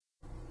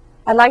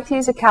I'd like to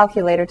use a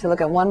calculator to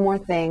look at one more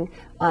thing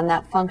on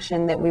that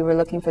function that we were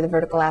looking for the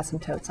vertical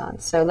asymptotes on.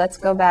 So let's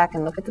go back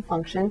and look at the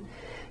function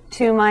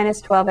 2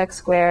 minus 12x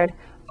squared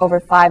over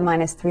 5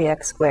 minus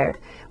 3x squared.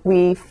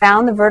 We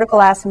found the vertical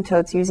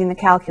asymptotes using the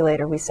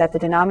calculator. We set the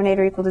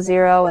denominator equal to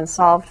 0 and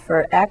solved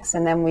for x,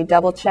 and then we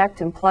double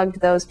checked and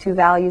plugged those two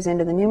values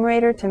into the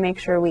numerator to make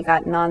sure we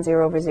got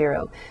non-zero over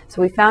 0.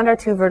 So we found our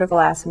two vertical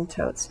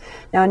asymptotes.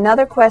 Now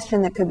another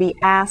question that could be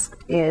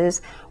asked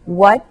is,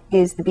 what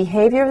is the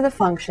behavior of the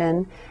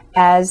function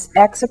as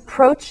x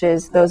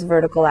approaches those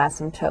vertical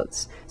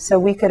asymptotes? So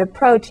we could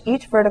approach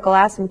each vertical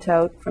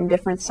asymptote from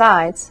different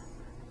sides.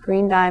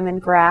 Green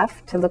diamond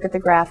graph, to look at the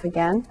graph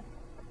again.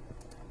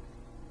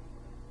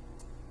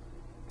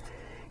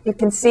 You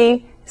can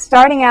see,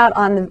 starting out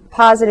on the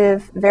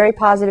positive, very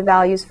positive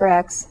values for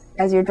x,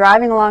 as you're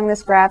driving along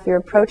this graph, you're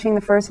approaching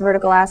the first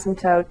vertical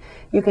asymptote.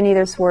 You can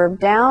either swerve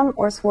down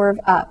or swerve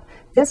up.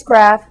 This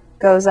graph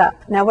goes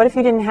up. Now, what if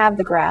you didn't have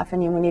the graph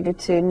and you needed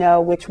to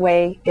know which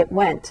way it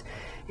went?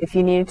 If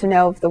you needed to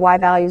know if the y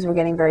values were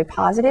getting very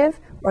positive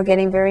or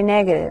getting very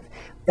negative,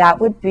 that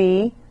would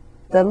be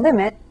the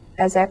limit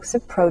as x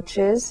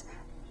approaches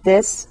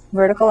this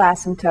vertical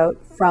asymptote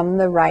from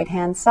the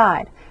right-hand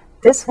side.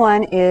 This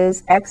one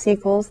is x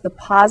equals the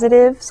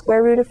positive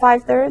square root of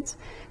 5/3.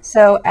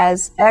 So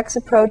as x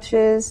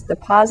approaches the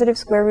positive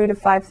square root of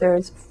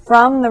 5/3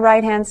 from the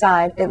right-hand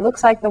side, it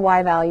looks like the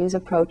y values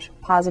approach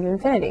positive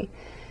infinity.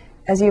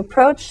 As you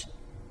approach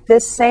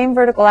this same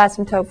vertical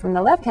asymptote from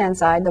the left-hand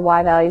side, the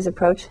y values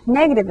approach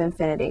negative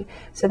infinity.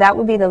 So that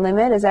would be the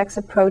limit as x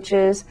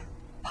approaches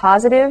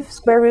positive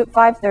square root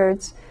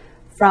 5/3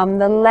 from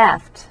the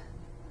left,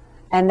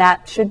 and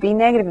that should be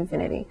negative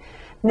infinity.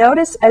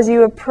 Notice as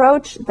you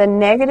approach the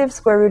negative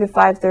square root of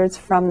 5/3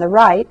 from the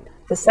right,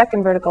 the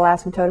second vertical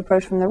asymptote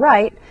approach from the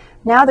right,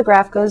 now the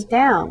graph goes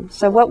down.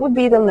 So what would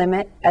be the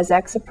limit as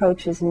x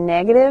approaches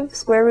negative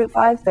square root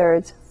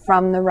 5/3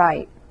 from the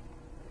right?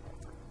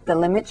 The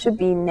limit should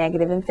be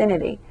negative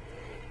infinity.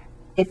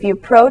 If you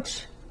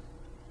approach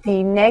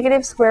the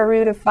negative square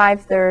root of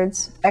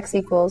 5/3, x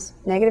equals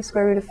negative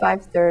square root of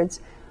 5/3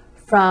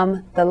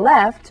 from the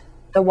left,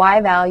 the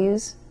y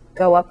values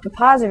go up to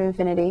positive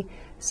infinity.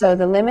 So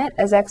the limit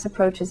as x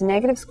approaches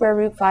negative square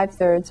root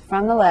 5/3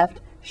 from the left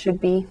should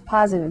be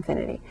positive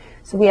infinity.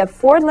 So we have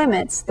four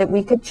limits that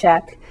we could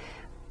check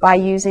by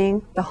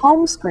using the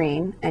home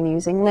screen and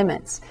using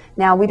limits.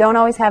 Now, we don't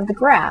always have the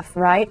graph,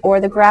 right? Or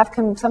the graph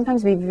can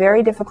sometimes be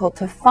very difficult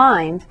to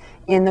find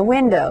in the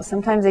window.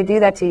 Sometimes they do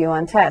that to you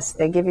on tests.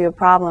 They give you a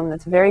problem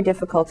that's very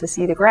difficult to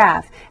see the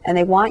graph, and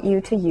they want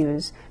you to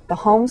use the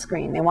home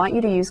screen. They want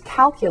you to use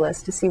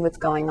calculus to see what's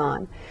going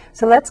on.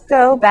 So let's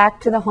go back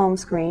to the home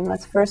screen.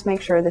 Let's first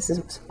make sure this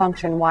is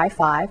function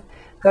y5.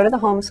 Go to the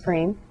home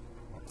screen,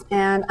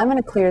 and I'm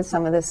going to clear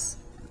some of this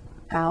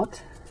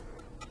out.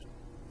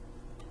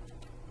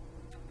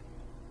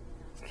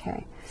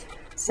 Okay,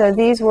 so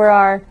these were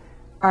our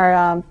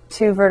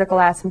two vertical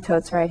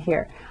asymptotes right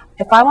here.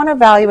 If I want to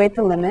evaluate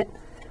the limit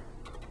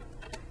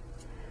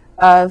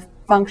of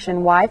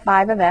function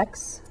y5 of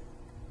x,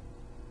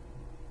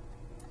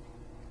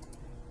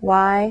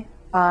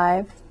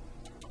 y5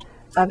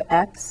 of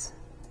x,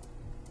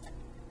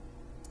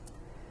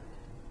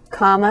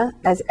 comma,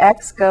 as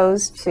x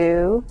goes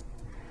to,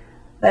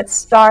 let's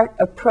start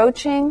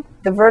approaching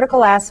the vertical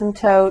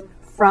asymptote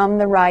from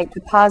the right,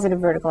 the positive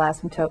vertical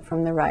asymptote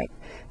from the right.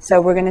 So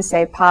we're going to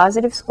say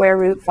positive square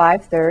root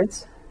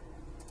 5/3.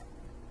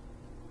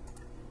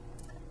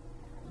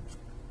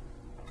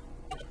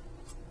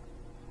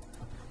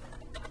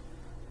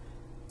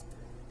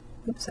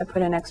 Oops, I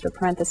put an extra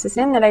parenthesis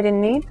in that I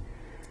didn't need.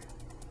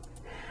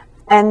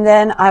 And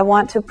then I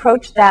want to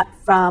approach that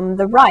from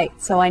the right.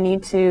 So I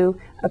need to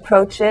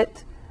approach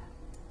it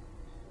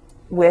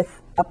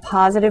with a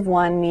positive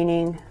 1,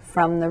 meaning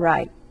from the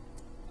right.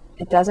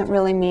 It doesn't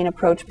really mean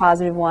approach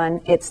positive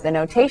 1. It's the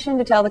notation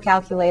to tell the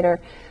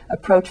calculator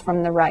approach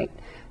from the right.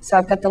 So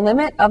I've got the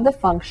limit of the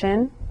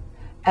function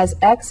as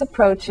x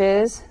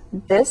approaches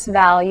this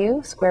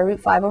value, square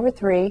root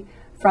 5/3,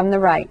 from the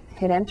right.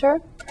 Hit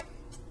enter.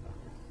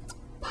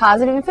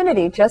 Positive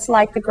infinity, just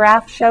like the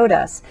graph showed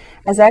us.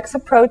 As x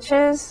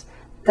approaches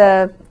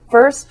the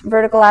first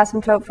vertical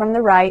asymptote from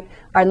the right,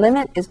 our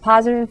limit is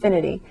positive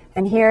infinity.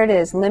 And here it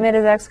is, limit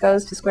as x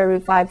goes to square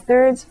root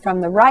 5/3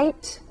 from the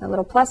right, a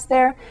little plus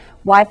there,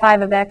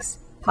 y5 of x,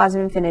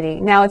 positive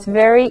infinity. Now it's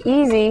very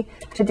easy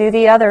to do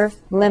the other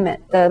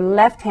limit, the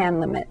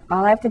left-hand limit.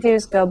 All I have to do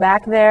is go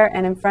back there,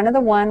 and in front of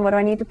the 1, what do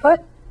I need to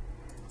put?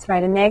 Let's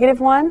write a negative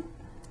 1.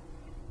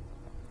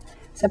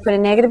 So I put a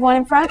negative 1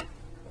 in front,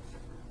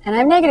 and I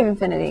have negative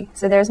infinity.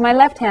 So there's my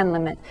left-hand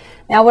limit.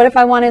 Now what if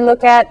I want to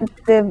look at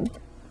the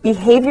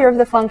behavior of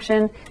the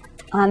function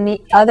on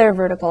the other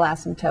vertical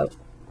asymptote?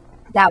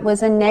 That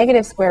was a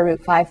negative square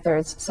root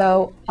 5/3.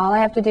 So all I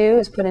have to do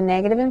is put a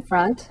negative in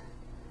front,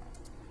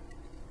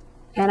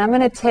 and I'm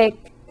going to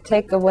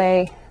take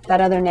away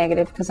that other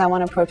negative because I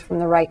want to approach from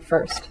the right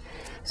first.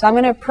 So I'm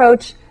going to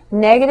approach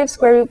negative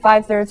square root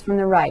 5/3 from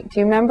the right. Do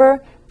you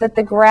remember that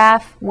the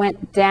graph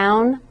went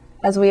down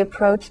as we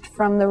approached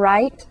from the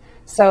right?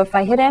 So if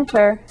I hit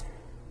enter,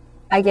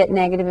 I get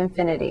negative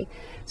infinity.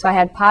 So I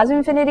had positive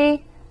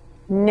infinity,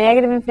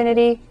 negative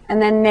infinity,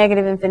 and then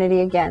negative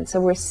infinity again.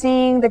 So we're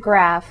seeing the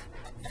graph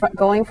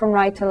going from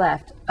right to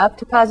left, up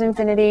to positive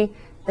infinity,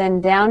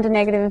 then down to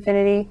negative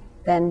infinity,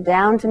 then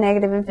down to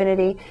negative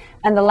infinity.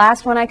 And the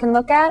last one I can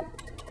look at,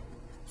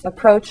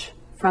 approach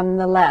from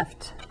the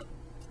left.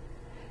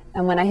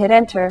 And when I hit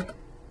enter,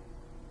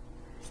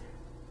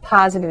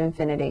 positive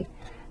infinity.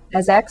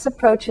 As x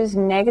approaches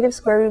negative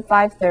square root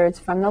 5/3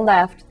 from the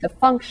left, the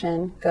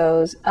function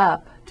goes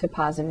up to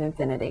positive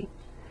infinity.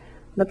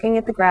 Looking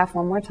at the graph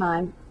one more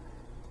time,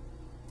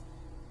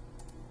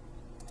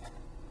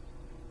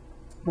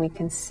 we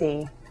can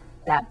see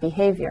that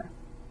behavior.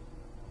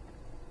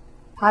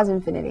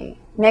 Positive infinity,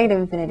 negative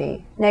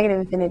infinity, negative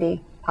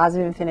infinity,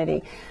 positive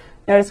infinity.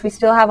 Notice we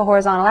still have a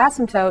horizontal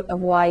asymptote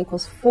of y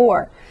equals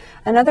 4.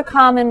 Another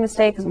common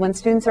mistake is when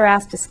students are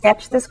asked to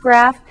sketch this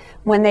graph,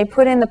 when they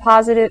put in the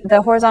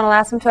horizontal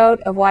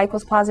asymptote of y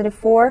equals positive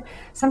 4,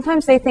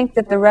 sometimes they think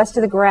that the rest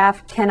of the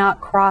graph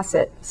cannot cross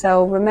it.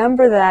 So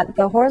remember that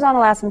the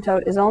horizontal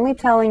asymptote is only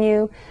telling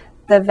you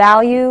the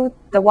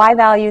y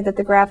value that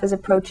the graph is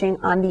approaching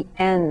on the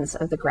ends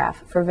of the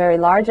graph for very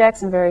large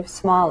x and very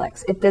small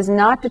x. It does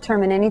not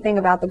determine anything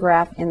about the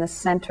graph in the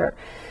center.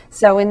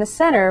 So in the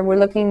center, we're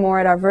looking more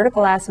at our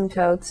vertical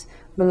asymptotes.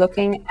 We're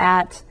looking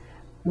at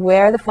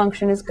where the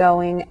function is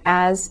going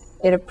as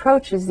it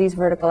approaches these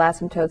vertical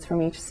asymptotes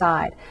from each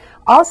side.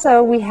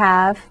 Also, we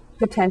have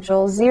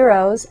potential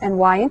zeros and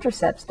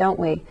y-intercepts, don't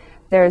we?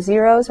 There are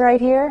zeros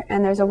right here,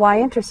 and there's a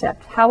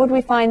y-intercept. How would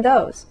we find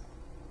those?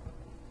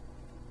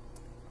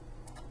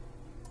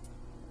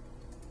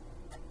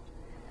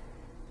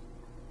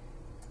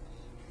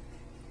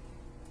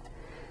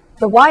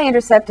 The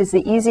y-intercept is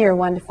the easier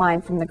one to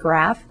find from the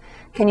graph.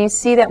 Can you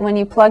see that when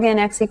you plug in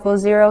x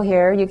equals 0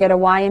 here, you get a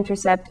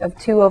y-intercept of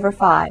 2 over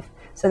 5.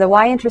 So the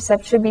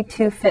y-intercept should be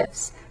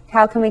 2/5.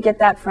 How can we get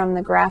that from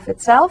the graph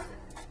itself?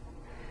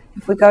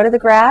 If we go to the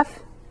graph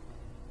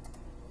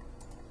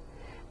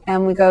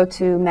and we go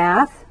to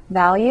math,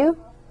 value,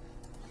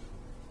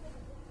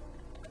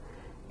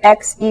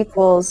 x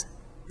equals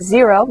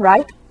 0,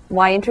 right?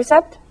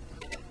 Y-intercept.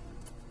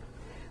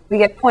 We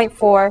get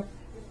 0.4.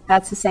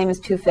 That's the same as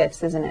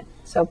 2/5, isn't it?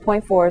 So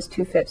 0.4 is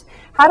 2/5.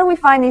 How do we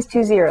find these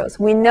two zeros?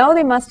 We know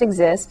they must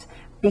exist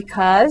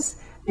because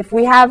if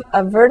we have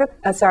a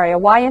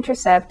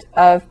y-intercept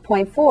of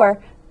 0.4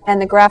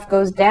 and the graph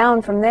goes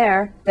down from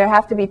there, there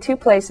have to be two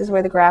places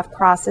where the graph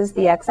crosses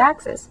the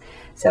x-axis.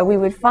 So we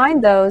would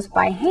find those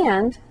by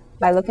hand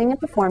by looking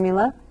at the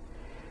formula.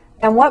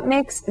 And what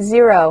makes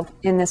 0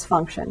 in this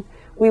function?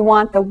 We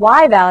want the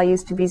y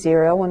values to be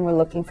 0 when we're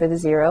looking for the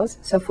zeros.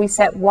 So if we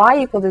set y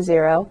equal to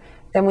 0,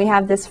 then we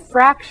have this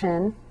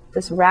fraction,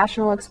 this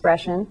rational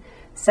expression,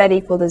 set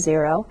equal to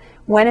 0.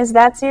 When is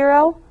that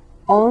 0?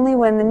 Only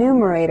when the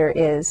numerator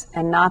is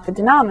and not the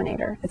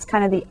denominator. It's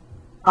kind of the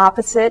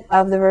opposite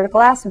of the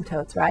vertical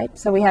asymptotes, right?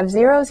 So we have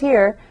zeros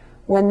here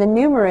when the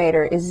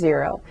numerator is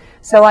 0.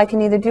 So I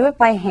can either do it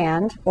by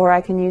hand or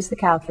I can use the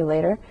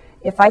calculator.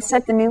 If I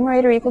set the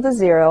numerator equal to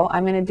 0,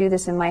 I'm going to do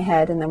this in my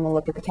head and then we'll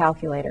look at the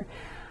calculator.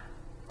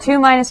 2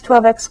 minus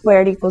 12x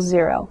squared equals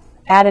 0.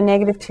 Add a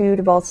negative 2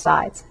 to both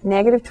sides.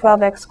 Negative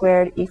 12x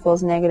squared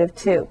equals negative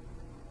 2.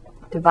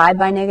 Divide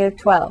by negative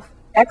 12.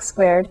 X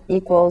squared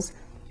equals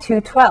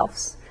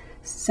 2/12.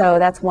 So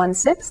that's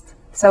 1/6.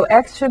 So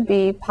x should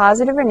be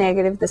positive or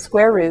negative the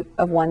square root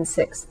of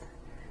 1/6.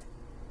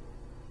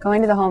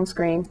 Going to the home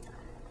screen.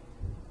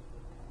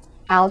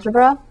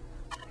 Algebra.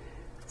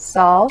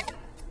 Solve.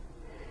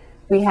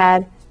 We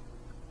had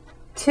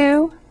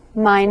 2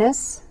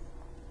 minus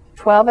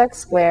 12x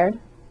squared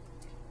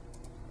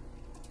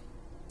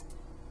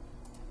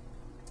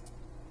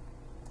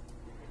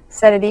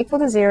set it equal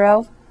to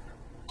 0,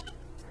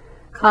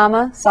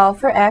 comma, solve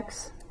for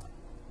x.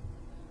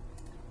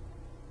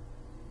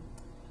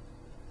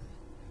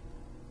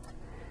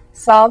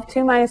 Solve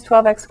 2 minus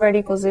 12x squared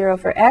equals 0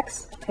 for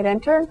x. Hit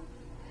enter.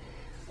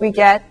 We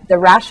get the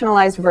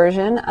rationalized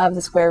version of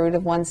the square root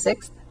of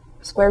 1/6,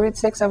 square root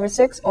 6 over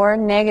 6, or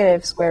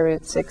negative square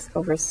root 6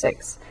 over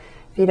 6.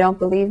 If you don't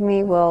believe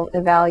me, we'll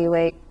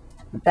evaluate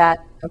that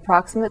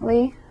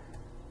approximately.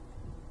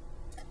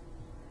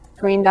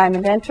 Green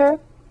diamond enter.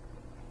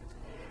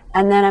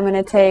 And then I'm going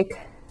to take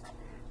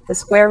the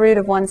square root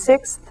of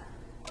 1/6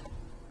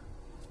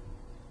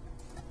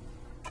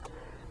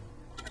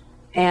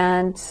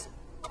 and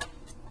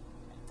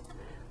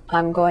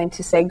I'm going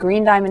to say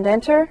green diamond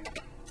enter,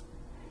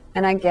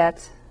 and I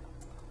get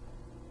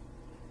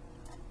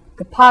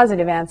the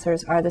positive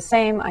answers are the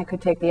same. I could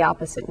take the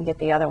opposite and get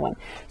the other one.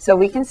 So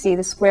we can see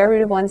the square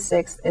root of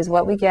 1/6 is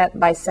what we get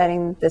by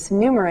setting this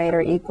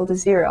numerator equal to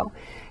 0.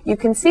 You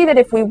can see that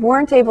if we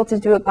weren't able to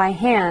do it by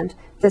hand,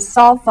 the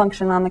solve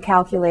function on the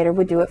calculator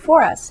would do it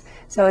for us.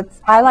 So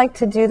I like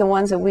to do the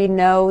ones that we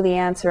know the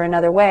answer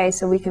another way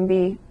so we can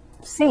be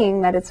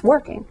seeing that it's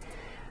working.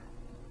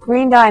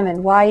 Green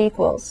diamond, y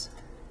equals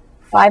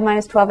 5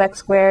 minus 12x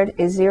squared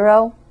is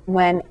 0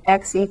 when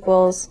x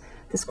equals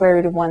the square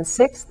root of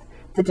 1/6.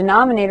 the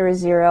denominator is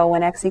 0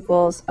 when x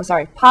equals,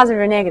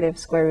 positive or negative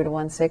square root of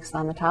 1/6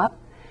 on the top.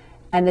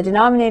 And the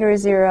denominator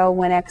is 0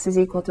 when x is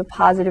equal to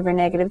positive or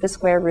negative the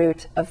square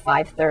root of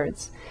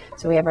 5/3.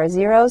 So we have our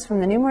zeros from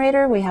the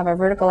numerator, we have our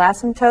vertical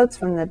asymptotes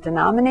from the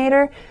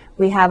denominator,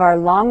 we have our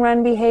long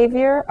run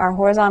behavior, our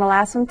horizontal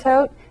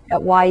asymptote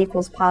at y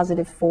equals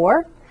positive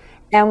 4,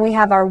 and we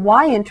have our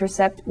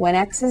y-intercept when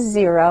x is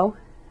 0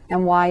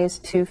 and y is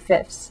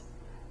 2/5.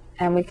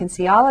 And we can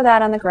see all of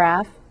that on the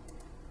graph.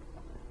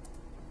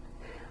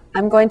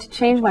 I'm going to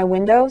change my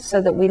window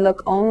so that we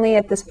look only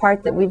at this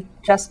part that we've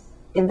just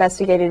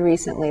investigated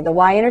recently, the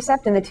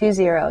y-intercept and the 2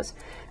 zeros.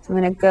 So I'm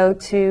going to go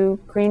to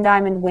green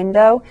diamond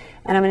window,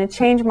 and I'm going to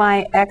change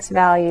my x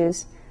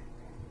values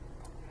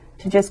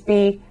to just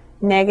be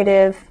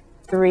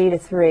 -3 to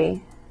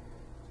 3,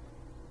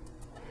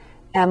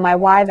 and my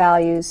y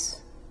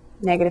values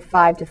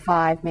 -5 to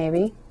 5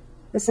 maybe.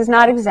 This is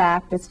not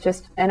exact, it's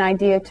just an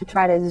idea to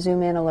try to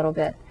zoom in a little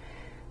bit.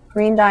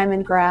 Green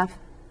diamond graph.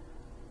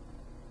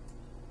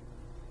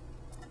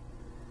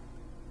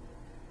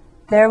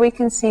 There we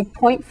can see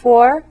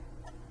 0.4,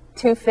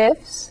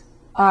 2/5,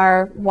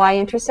 our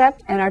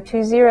y-intercept, and our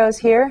 2 zeros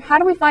here. How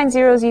do we find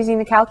zeros using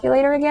the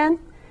calculator again?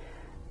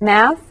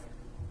 Math,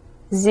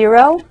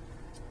 0,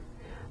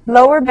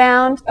 lower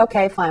bound,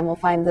 okay, fine, we'll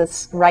find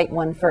this right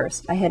one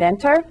first. I hit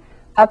enter.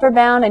 Upper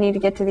bound, I need to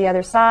get to the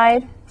other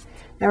side.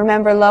 Now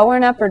remember, lower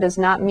and upper does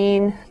not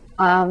mean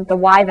the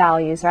y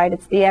values, right?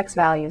 It's the x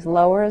values.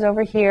 Lower is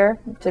over here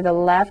to the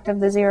left of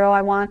the 0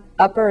 I want.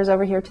 Upper is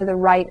over here to the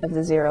right of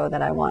the 0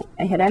 that I want.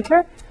 I hit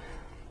enter.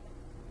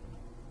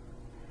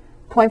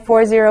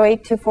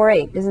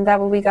 0.408248. Isn't that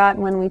what we got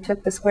when we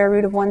took the square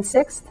root of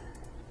 1/6?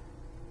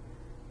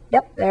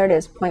 Yep, there it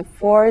is,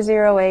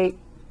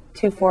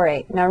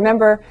 0.408248. Now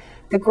remember,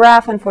 the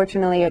graph,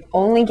 unfortunately, it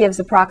only gives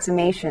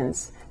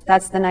approximations.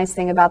 That's the nice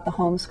thing about the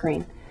home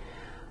screen.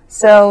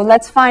 So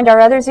let's find our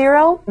other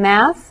 0,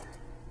 math.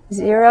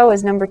 0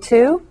 is number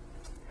 2.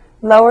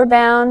 Lower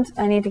bound,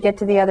 I need to get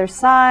to the other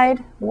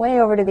side,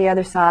 way over to the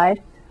other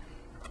side.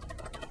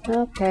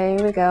 Okay,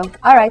 here we go.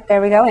 All right,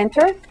 there we go,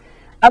 enter.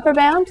 Upper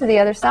bound to the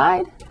other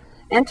side,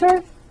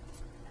 enter.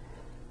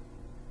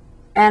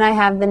 And I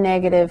have the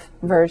negative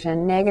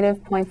version,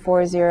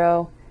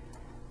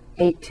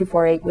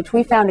 -0.408248, which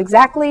we found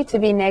exactly to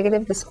be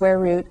negative the square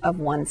root of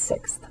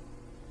 1/6.